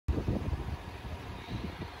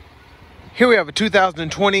Here we have a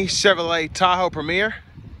 2020 Chevrolet Tahoe Premier.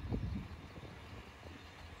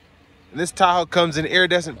 And this Tahoe comes in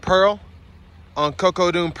iridescent pearl on cocoa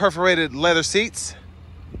dune perforated leather seats.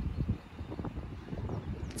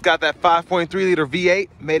 It's got that 5.3 liter V8,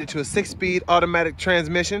 made it to a 6-speed automatic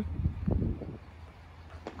transmission.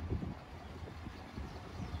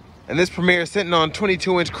 And this Premier is sitting on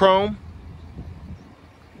 22-inch chrome.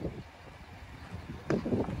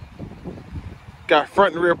 Got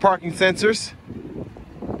front and rear parking sensors.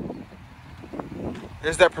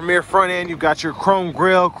 There's that Premier front end. You've got your chrome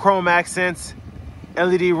grille, chrome accents,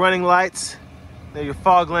 LED running lights. There are your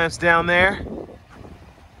fog lamps down there.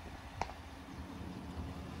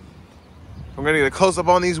 I'm gonna get a close-up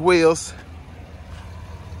on these wheels.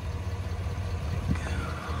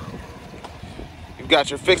 You've got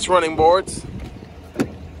your fixed running boards.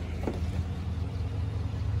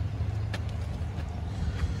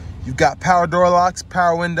 You've got power door locks,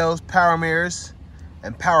 power windows, power mirrors,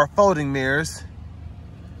 and power folding mirrors.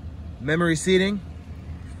 Memory seating,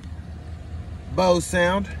 Bose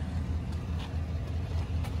sound.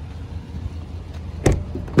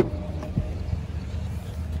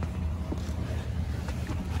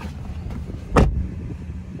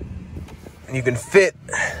 And you can fit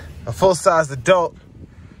a full-size adult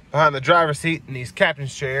behind the driver's seat in these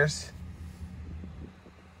captain's chairs,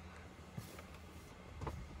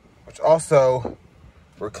 which also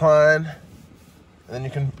recline, and then you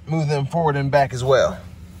can move them forward and back as well.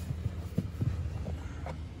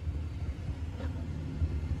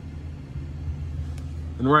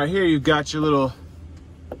 And right here you've got your little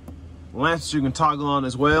lamps you can toggle on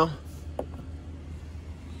as well.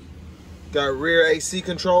 Got rear AC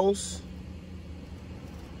controls.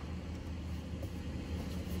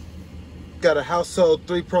 Got a household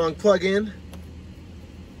 3-prong plug-in.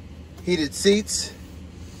 Heated seats.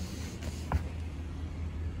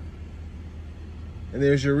 And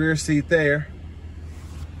there's your rear seat there.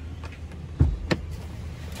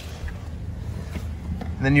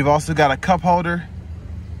 And then you've also got a cup holder.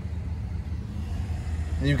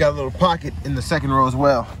 And you've got a little pocket in the second row as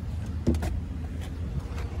well.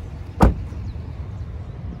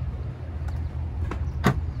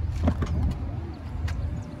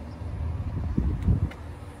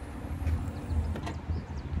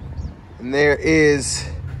 And there is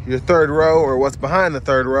your third row, or what's behind the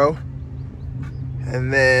third row.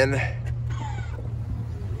 And then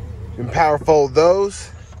you can power fold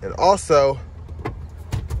those, and also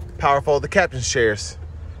power fold the captain's chairs.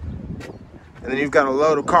 And then you've got a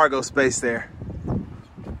load of cargo space there.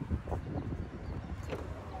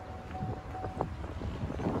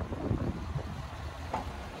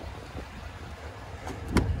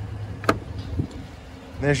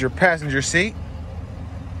 There's your passenger seat.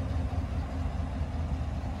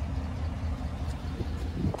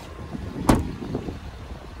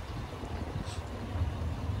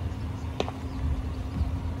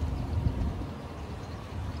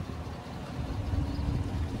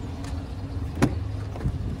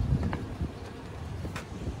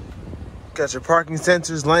 Got your parking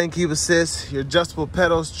sensors, lane keep assist, your adjustable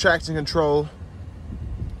pedals, traction control.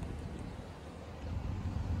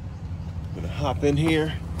 I'm gonna hop in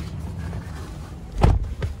here.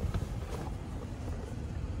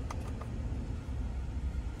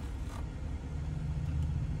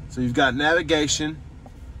 So you've got navigation,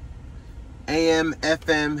 AM,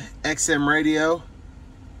 FM, XM radio,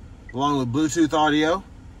 along with Bluetooth audio.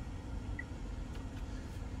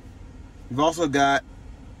 You've also got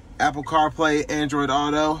Apple CarPlay, Android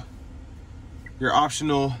Auto, your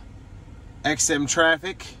optional XM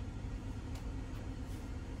traffic,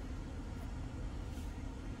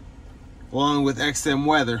 along with XM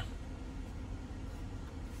weather.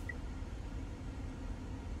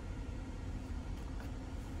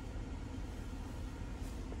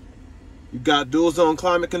 You've got dual zone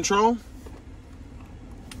climate control.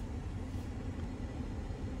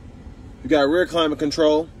 You've got rear climate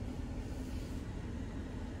control.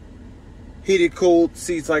 Heated, cooled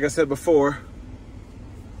seats, like I said before.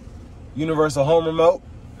 Universal home remote.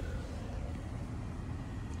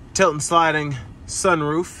 Tilt and sliding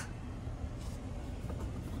sunroof.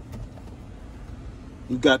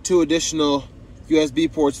 You've got 2 additional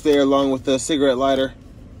USB ports there, along with the cigarette lighter.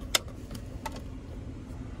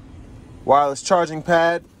 Wireless charging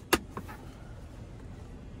pad.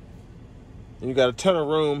 And you've got a ton of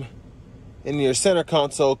room in your center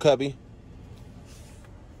console cubby.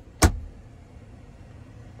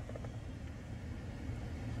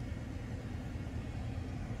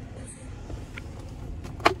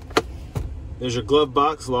 There's your glove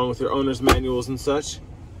box along with your owner's manuals and such.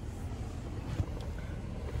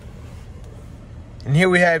 And here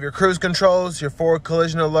we have your cruise controls, your forward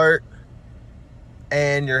collision alert,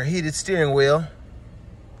 and your heated steering wheel.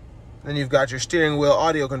 Then you've got your steering wheel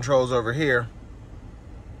audio controls over here.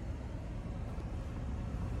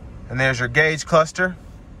 And there's your gauge cluster.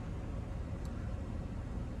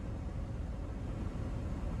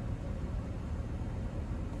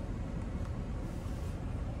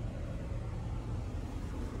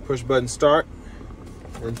 Push button start.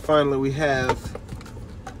 And finally we have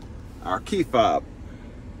our key fob.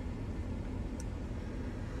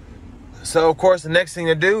 So of course the next thing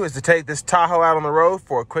to do is to take this Tahoe out on the road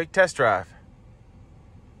for a quick test drive.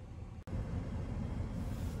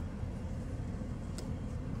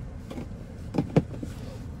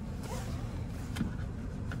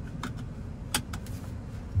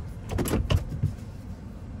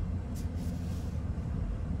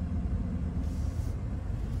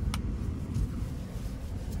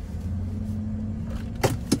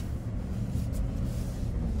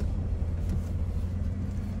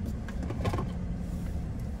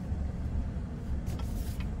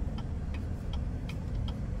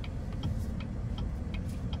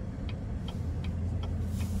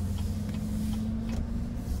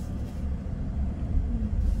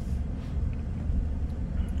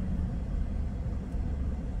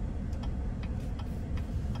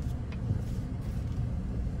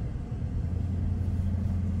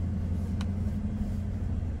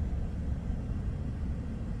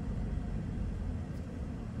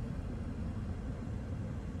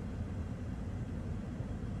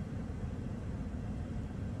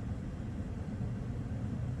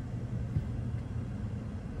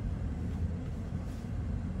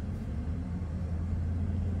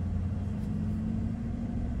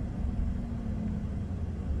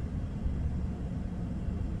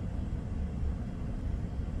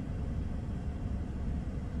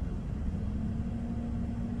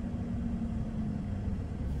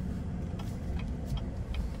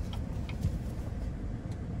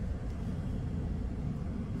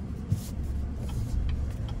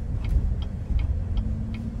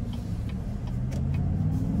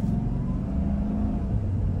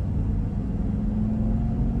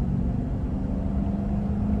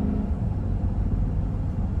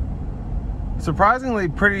 Surprisingly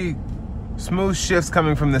pretty smooth shifts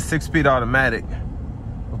coming from the 6-speed automatic.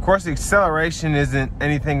 Of course the acceleration isn't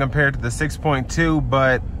anything compared to the 6.2,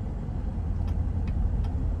 but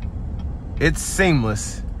it's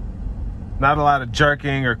seamless. Not a lot of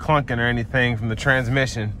jerking or clunking or anything from the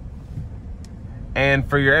transmission. And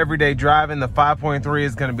for your everyday driving, the 5.3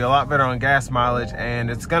 is going to be a lot better on gas mileage,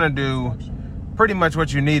 and it's going to do pretty much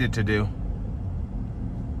what you need it to do.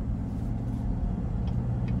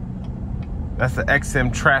 That's the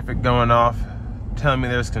XM traffic going off, telling me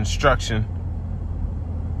there's construction.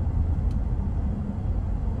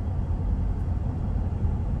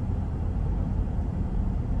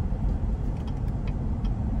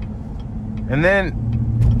 And then,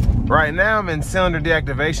 right now I'm in cylinder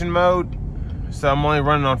deactivation mode, so I'm only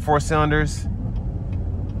running on 4 cylinders.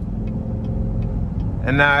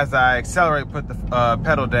 And now as I accelerate, put the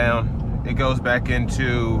pedal down, it goes back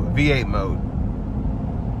into V8 mode.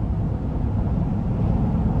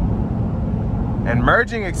 And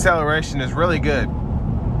merging acceleration is really good.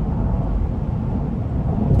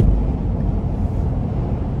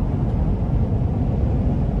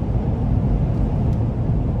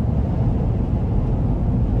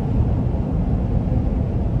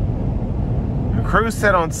 The cruise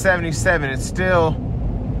set on 77, it's still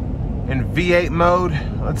in V8 mode.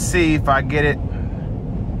 Let's see if I get it.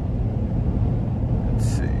 Let's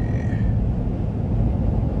see.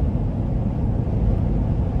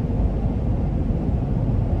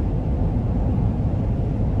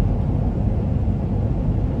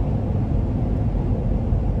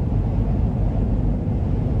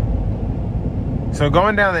 So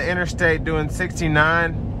going down the interstate doing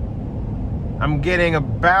 69, I'm getting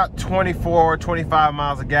about 24 or 25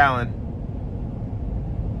 miles a gallon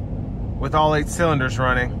with all 8 cylinders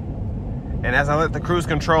running. And as I let the cruise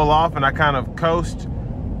control off and I kind of coast,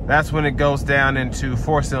 that's when it goes down into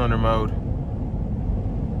 4-cylinder mode.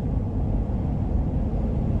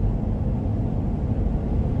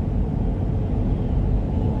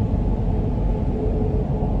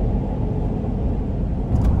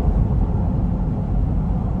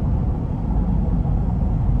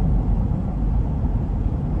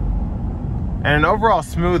 And an overall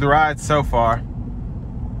smooth ride so far.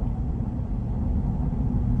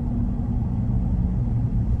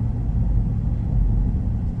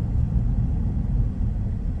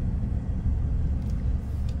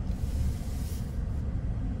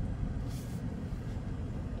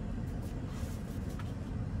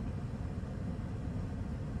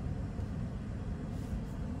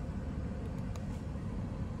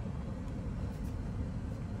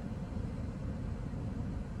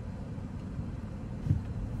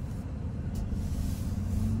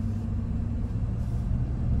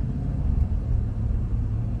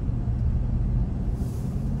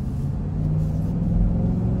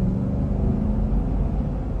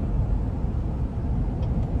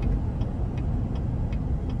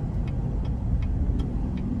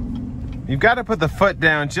 You've got to put the foot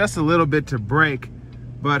down just a little bit to brake,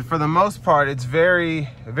 but for the most part, it's very,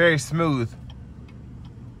 very smooth.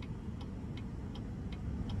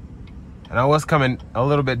 And I was coming a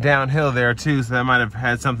little bit downhill there too, so that might have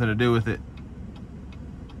had something to do with it.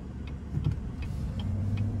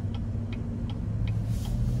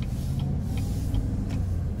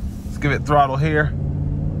 Let's give it throttle here.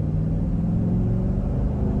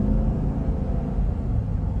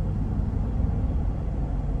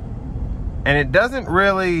 And it doesn't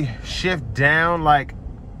really shift down like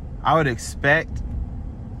I would expect.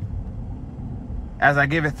 As I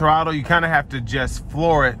give it throttle, you kind of have to just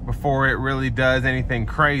floor it before it really does anything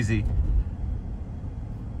crazy.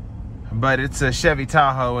 But it's a Chevy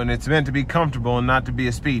Tahoe and it's meant to be comfortable and not to be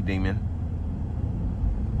a speed demon.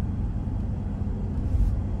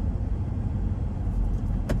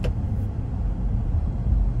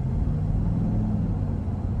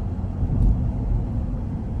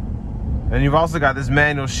 And you've also got this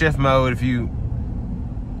manual shift mode if you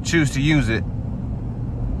choose to use it.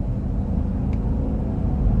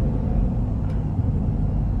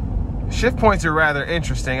 Shift points are rather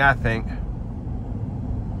interesting, I think.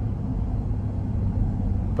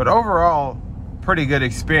 But overall, pretty good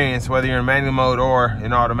experience whether you're in manual mode or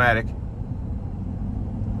in automatic.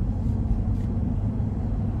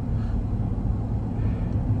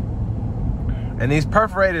 And these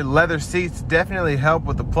perforated leather seats definitely help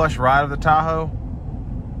with the plush ride of the Tahoe.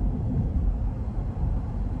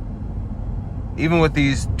 Even with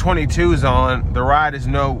these 22s on, the ride is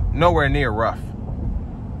nowhere near rough.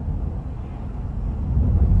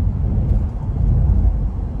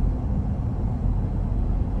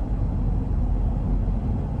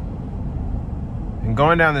 And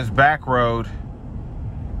going down this back road,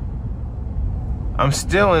 I'm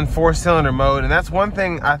still in 4-cylinder mode, and that's one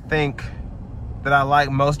thing I think that I like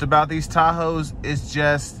most about these Tahoes is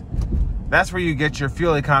just, that's where you get your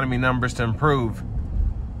fuel economy numbers to improve.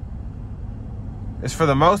 Is for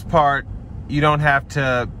the most part, you don't have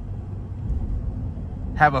to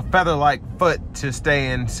have a feather-like foot to stay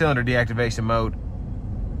in cylinder deactivation mode.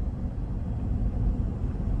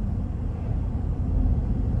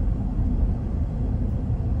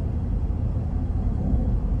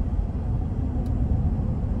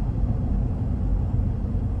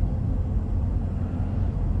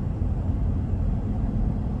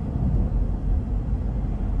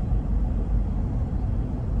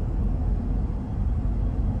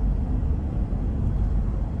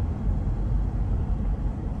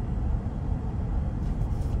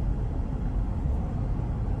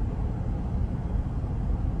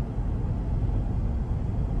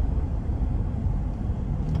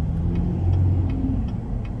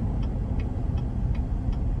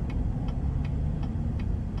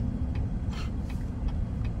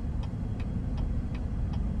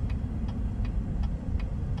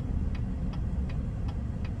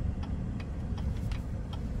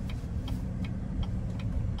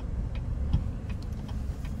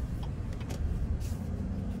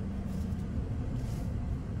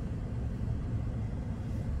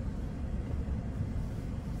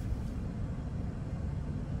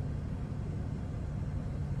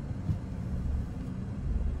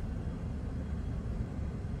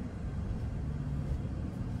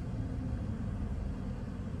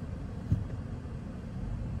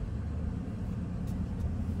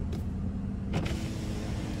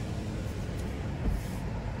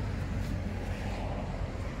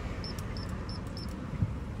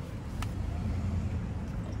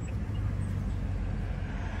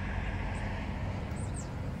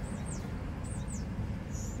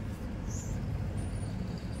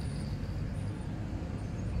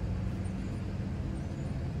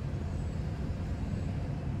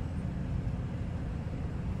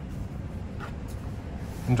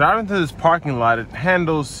 I'm driving through this parking lot. It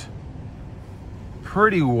handles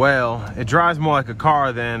pretty well. It drives more like a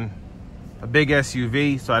car than a big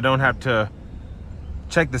SUV, so I don't have to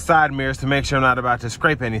check the side mirrors to make sure I'm not about to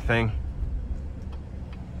scrape anything.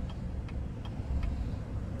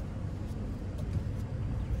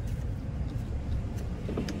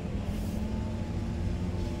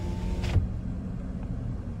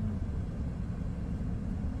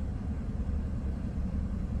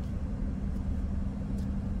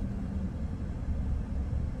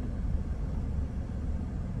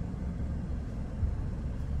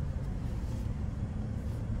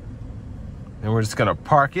 And we're just gonna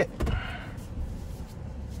park it.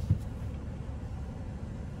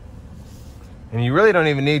 And you really don't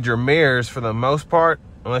even need your mirrors for the most part,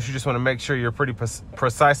 unless you just want to make sure you're pretty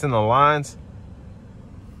precise in the lines,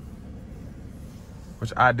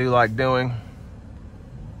 which I do like doing.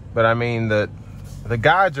 But I mean, the The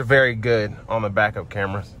guides are very good on the backup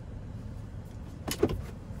cameras.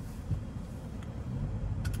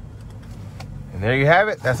 And there you have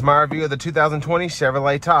it. That's my review of the 2020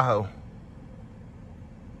 Chevrolet Tahoe.